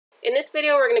In this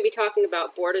video, we're going to be talking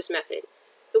about Borda's method.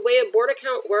 The way a Borda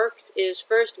count works is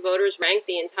first voters rank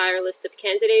the entire list of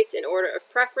candidates in order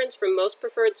of preference from most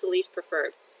preferred to least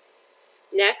preferred.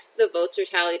 Next, the votes are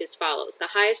tallied as follows.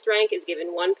 The highest rank is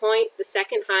given 1 point, the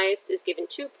second highest is given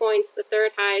 2 points, the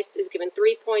third highest is given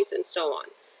 3 points, and so on.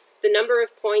 The number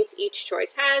of points each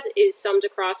choice has is summed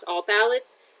across all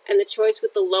ballots, and the choice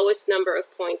with the lowest number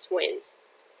of points wins.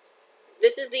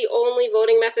 This is the only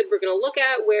voting method we're going to look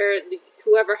at where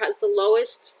whoever has the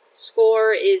lowest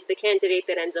score is the candidate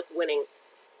that ends up winning.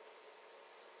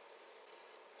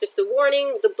 Just a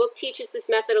warning, the book teaches this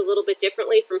method a little bit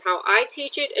differently from how I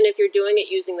teach it, and if you're doing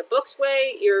it using the book's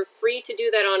way, you're free to do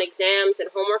that on exams and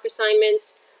homework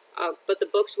assignments, but the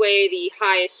book's way, the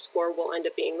highest score will end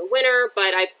up being the winner,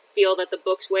 but I feel that the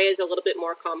book's way is a little bit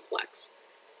more complex.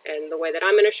 And the way that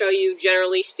I'm going to show you,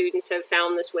 generally students have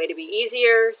found this way to be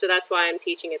easier, so that's why I'm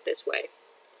teaching it this way.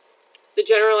 The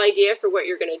general idea for what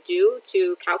you're going to do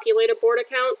to calculate a Borda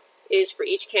count is for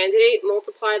each candidate,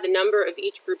 multiply the number of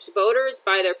each group's voters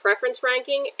by their preference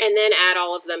ranking, and then add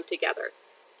all of them together.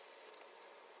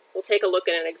 We'll take a look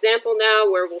at an example now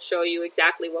where we'll show you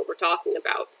exactly what we're talking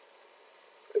about.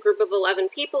 A group of 11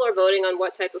 people are voting on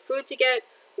what type of food to get,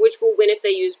 which will win if they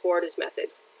use Borda's method.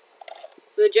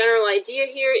 The general idea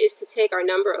here is to take our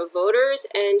number of voters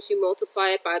and to multiply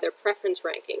it by their preference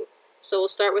ranking. So we'll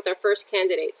start with our first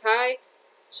candidate, Ty.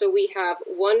 So we have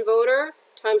 1 voter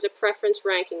times a preference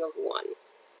ranking of 1.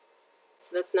 So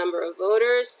that's number of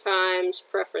voters times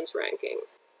preference ranking.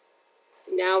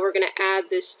 Now we're going to add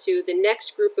this to the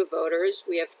next group of voters.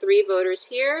 We have 3 voters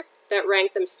here that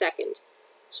rank them second.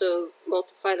 So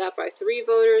multiply that by 3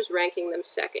 voters, ranking them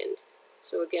second.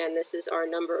 So again, this is our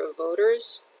number of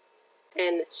voters.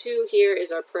 And the 2 here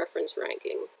is our preference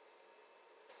ranking.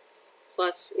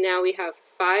 Plus, now we have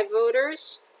 5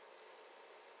 voters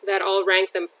that all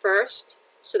rank them first.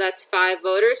 So that's 5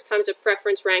 voters times a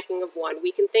preference ranking of 1.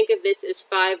 We can think of this as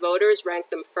 5 voters rank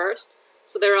them first.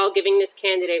 So they're all giving this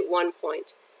candidate 1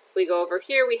 point. If we go over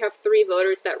here, we have 3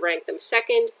 voters that rank them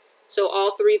second. So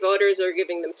all 3 voters are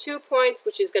giving them 2 points,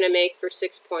 which is going to make for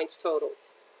 6 points total.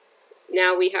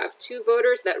 Now we have 2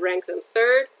 voters that rank them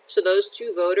third. So those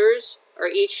 2 voters are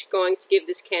each going to give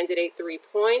this candidate 3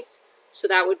 points. So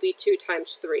that would be 2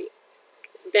 times 3.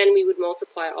 Then we would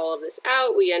multiply all of this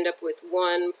out. We end up with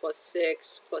 1 plus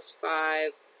 6 plus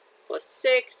 5 plus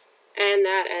 6. And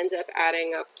that ends up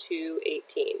adding up to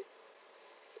 18.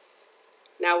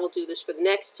 Now we'll do this for the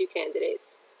next 2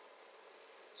 candidates.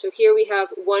 So here we have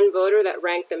 1 voter that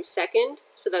ranked them second.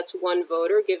 So that's 1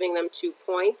 voter giving them 2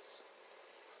 points.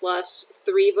 Plus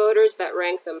 3 voters that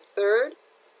rank them third.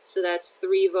 So that's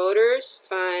 3 voters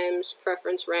times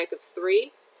preference rank of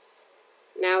 3.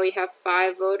 Now we have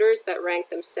 5 voters that rank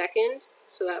them second.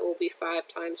 So that will be 5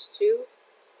 times 2.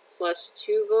 Plus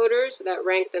 2 voters that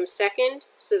rank them second.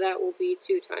 So that will be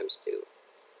 2 times 2.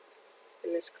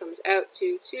 And this comes out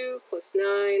to 2 plus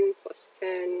 9 plus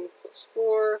 10 plus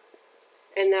 4.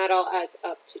 And that all adds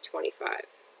up to 25.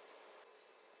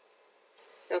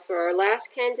 Now for our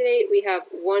last candidate, we have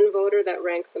 1 voter that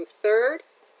ranked them third,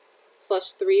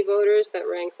 plus 3 voters that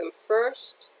ranked them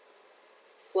first,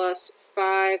 plus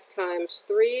 5 times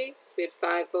 3, so we had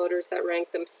 5 voters that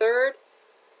ranked them third,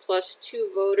 plus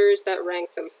 2 voters that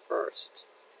ranked them first.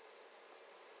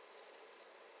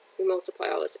 We multiply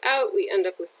all this out, we end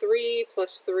up with 3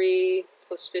 plus 3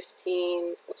 plus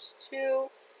 15 plus 2,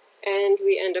 and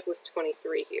we end up with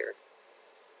 23 here.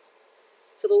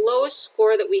 So the lowest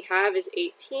score that we have is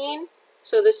 18,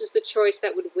 so this is the choice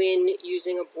that would win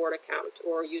using a Borda count,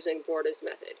 or using Borda's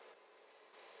method.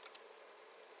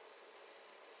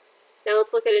 Now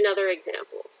let's look at another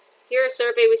example. Here a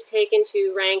survey was taken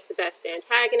to rank the best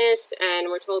antagonist, and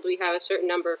we're told we have a certain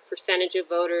number of percentage of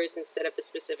voters instead of a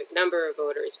specific number of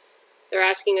voters. They're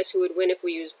asking us who would win if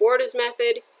we use Borda's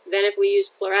method, then if we use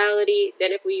plurality,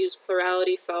 then if we use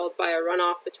plurality followed by a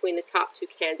runoff between the top 2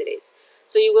 candidates.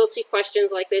 So you will see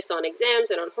questions like this on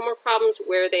exams and on homework problems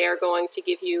where they are going to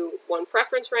give you one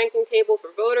preference ranking table for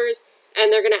voters,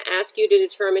 and they're going to ask you to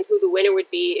determine who the winner would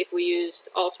be if we used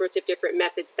all sorts of different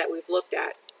methods that we've looked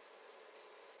at.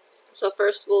 So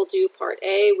first we'll do part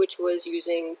A, which was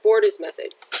using Borda's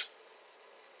method.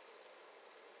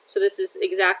 So this is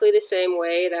exactly the same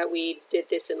way that we did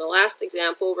this in the last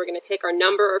example. We're going to take our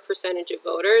number or percentage of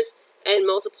voters and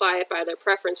multiply it by their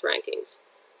preference rankings.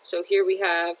 So here we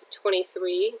have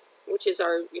 23, which is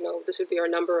our, this would be our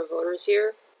number of voters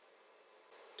here,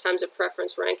 times a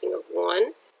preference ranking of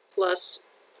 1, plus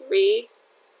 3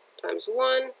 times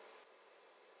 1,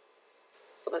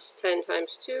 plus 10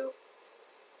 times 2,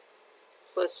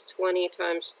 plus 20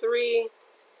 times 3,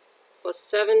 plus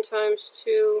 7 times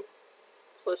 2,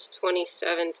 plus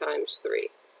 27 times 3.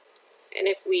 And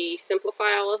if we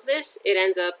simplify all of this, it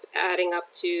ends up adding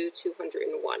up to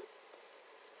 201.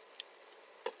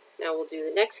 Now we'll do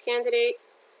the next candidate.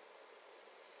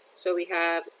 So we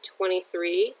have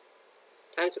 23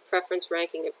 times a preference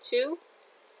ranking of 2,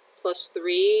 plus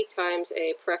 3 times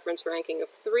a preference ranking of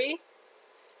 3,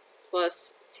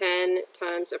 plus 10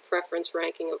 times a preference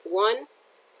ranking of 1,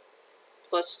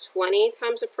 plus 20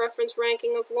 times a preference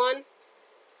ranking of 1,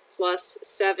 plus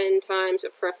 7 times a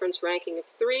preference ranking of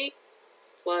 3,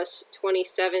 plus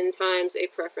 27 times a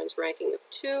preference ranking of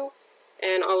 2,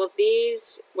 and all of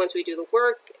these, once we do the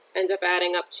work, end up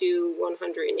adding up to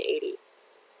 180.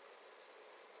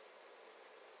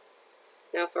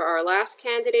 Now for our last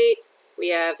candidate, we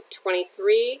have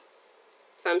 23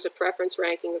 times a preference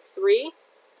ranking of 3,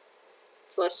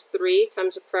 plus 3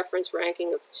 times a preference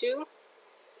ranking of 2,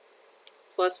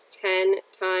 plus 10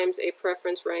 times a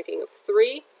preference ranking of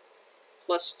 3,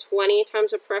 plus 20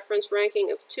 times a preference ranking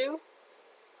of 2,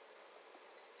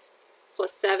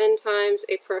 plus 7 times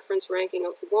a preference ranking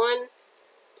of 1,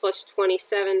 plus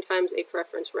 27 times a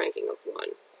preference ranking of 1.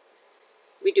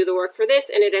 We do the work for this,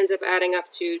 and it ends up adding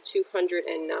up to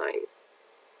 209.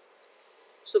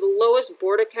 So the lowest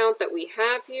Borda count that we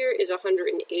have here is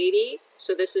 180,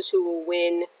 so this is who will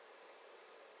win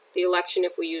the election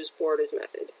if we use Borda's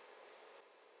method.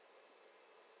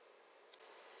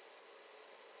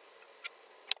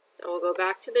 Now we'll go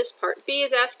back to this. Part B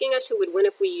is asking us who would win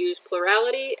if we use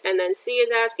plurality, and then C is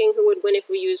asking who would win if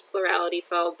we use plurality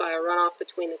followed by a runoff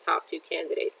between the top two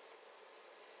candidates.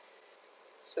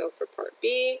 So for part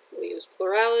B, we'll use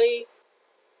plurality.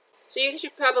 So you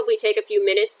should probably take a few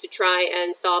minutes to try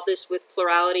and solve this with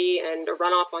plurality and a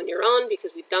runoff on your own,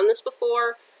 because we've done this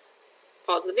before.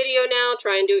 Pause the video now,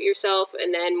 try and do it yourself,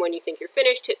 and then when you think you're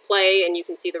finished, hit play and you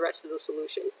can see the rest of the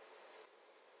solution.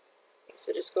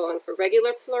 So just going for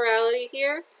regular plurality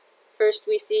here. First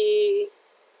we see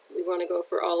we want to go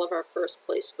for all of our first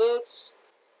place votes.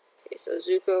 Okay, so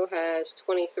Zuko has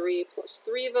 23 plus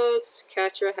 3 votes,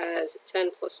 Katra has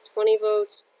 10 plus 20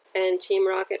 votes, and Team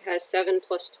Rocket has 7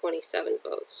 plus 27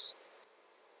 votes.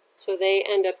 So they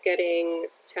end up getting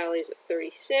tallies of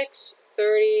 36,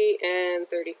 30, and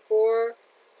 34.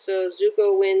 So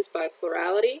Zuko wins by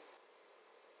plurality.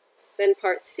 Then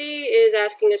part C is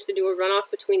asking us to do a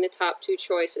runoff between the top two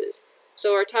choices.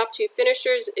 So our top two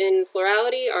finishers in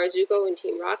plurality are Zuko and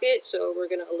Team Rocket, so we're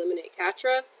going to eliminate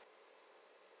Katra.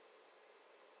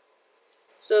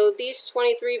 So these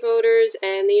 23 voters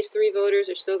and these 3 voters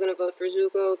are still going to vote for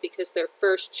Zuko because their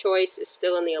first choice is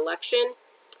still in the election.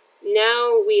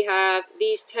 Now we have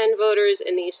these 10 voters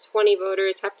and these 20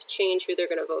 voters have to change who they're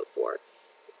going to vote for.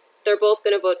 They're both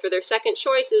going to vote for their second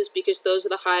choices because those are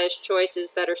the highest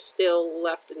choices that are still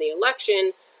left in the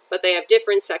election, but they have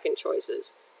different second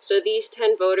choices. So these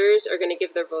 10 voters are going to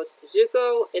give their votes to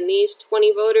Zuko, and these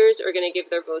 20 voters are going to give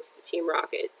their votes to Team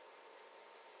Rocket.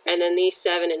 And then these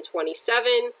 7 and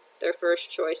 27, their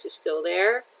first choice is still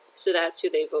there, so that's who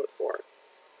they vote for.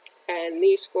 And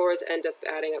these scores end up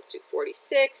adding up to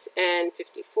 46 and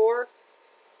 54.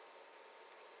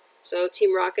 So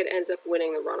Team Rocket ends up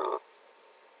winning the runoff.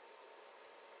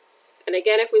 And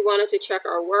again, if we wanted to check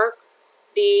our work,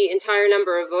 the entire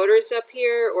number of voters up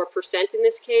here, or percent in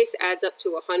this case, adds up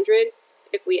to 100.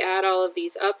 If we add all of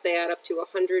these up, they add up to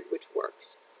 100, which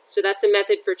works. So that's a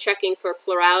method for checking for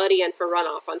plurality and for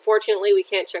runoff. Unfortunately, we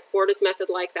can't check Borda's method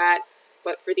like that,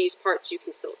 but for these parts, you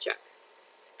can still check.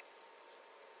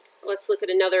 Let's look at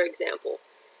another example.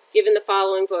 Given the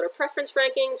following voter preference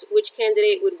rankings, which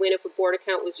candidate would win if a Borda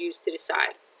count was used to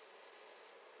decide?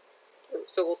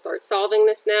 So we'll start solving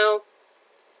this now.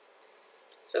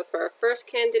 So for our first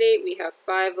candidate, we have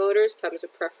 5 voters times a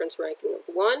preference ranking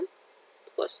of 1,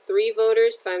 plus 3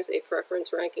 voters times a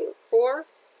preference ranking of 4,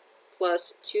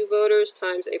 plus 2 voters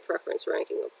times a preference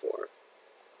ranking of 4.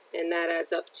 And that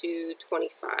adds up to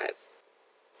 25.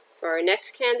 For our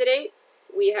next candidate,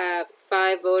 we have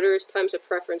 5 voters times a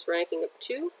preference ranking of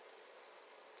 2,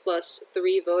 plus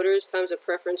 3 voters times a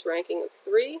preference ranking of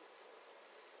 3,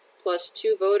 plus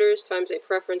 2 voters times a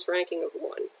preference ranking of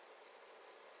 1.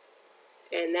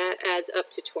 And that adds up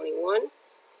to 21.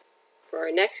 For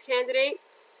our next candidate,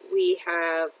 we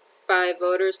have 5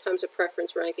 voters times a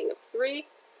preference ranking of 3,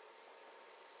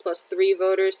 plus 3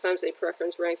 voters times a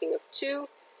preference ranking of 2,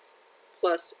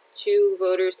 plus 2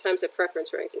 voters times a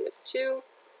preference ranking of 2,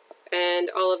 and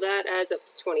all of that adds up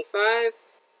to 25.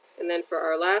 And then for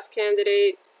our last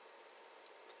candidate,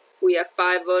 we have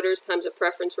 5 voters times a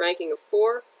preference ranking of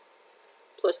 4,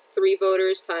 plus 3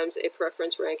 voters times a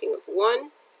preference ranking of 1,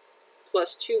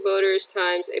 plus 2 voters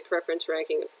times a preference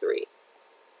ranking of 3.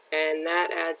 And that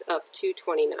adds up to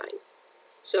 29.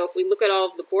 So if we look at all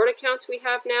of the Borda counts we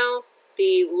have now,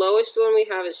 the lowest one we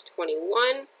have is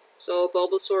 21. So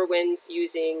Bulbasaur wins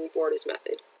using Borda's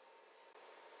method.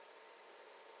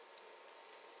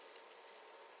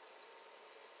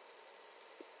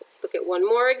 Let's look at one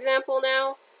more example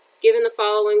now. Given the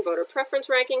following voter preference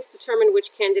rankings, determine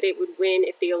which candidate would win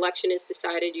if the election is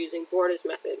decided using Borda's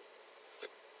method.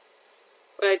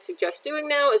 What I'd suggest doing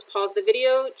now is pause the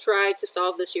video, try to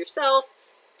solve this yourself,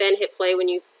 then hit play when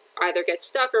you either get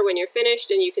stuck or when you're finished,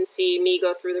 and you can see me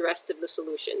go through the rest of the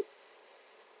solution.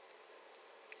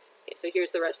 Okay, so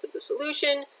here's the rest of the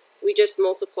solution. We just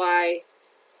multiply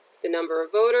the number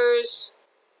of voters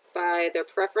by their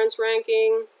preference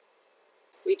ranking.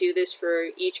 We do this for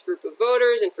each group of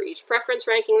voters, and for each preference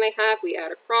ranking they have, we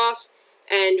add across,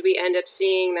 and we end up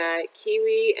seeing that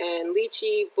Kiwi and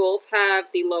Lychee both have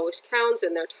the lowest counts,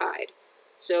 and they're tied.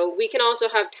 So we can also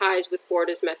have ties with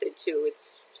Borda's method too.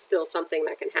 It's still something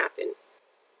that can happen.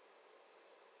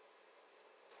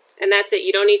 And that's it.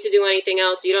 You don't need to do anything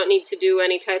else. You don't need to do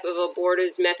any type of a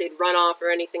Borda's method runoff or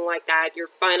anything like that. Your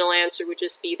final answer would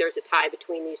just be there's a tie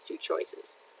between these two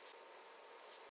choices.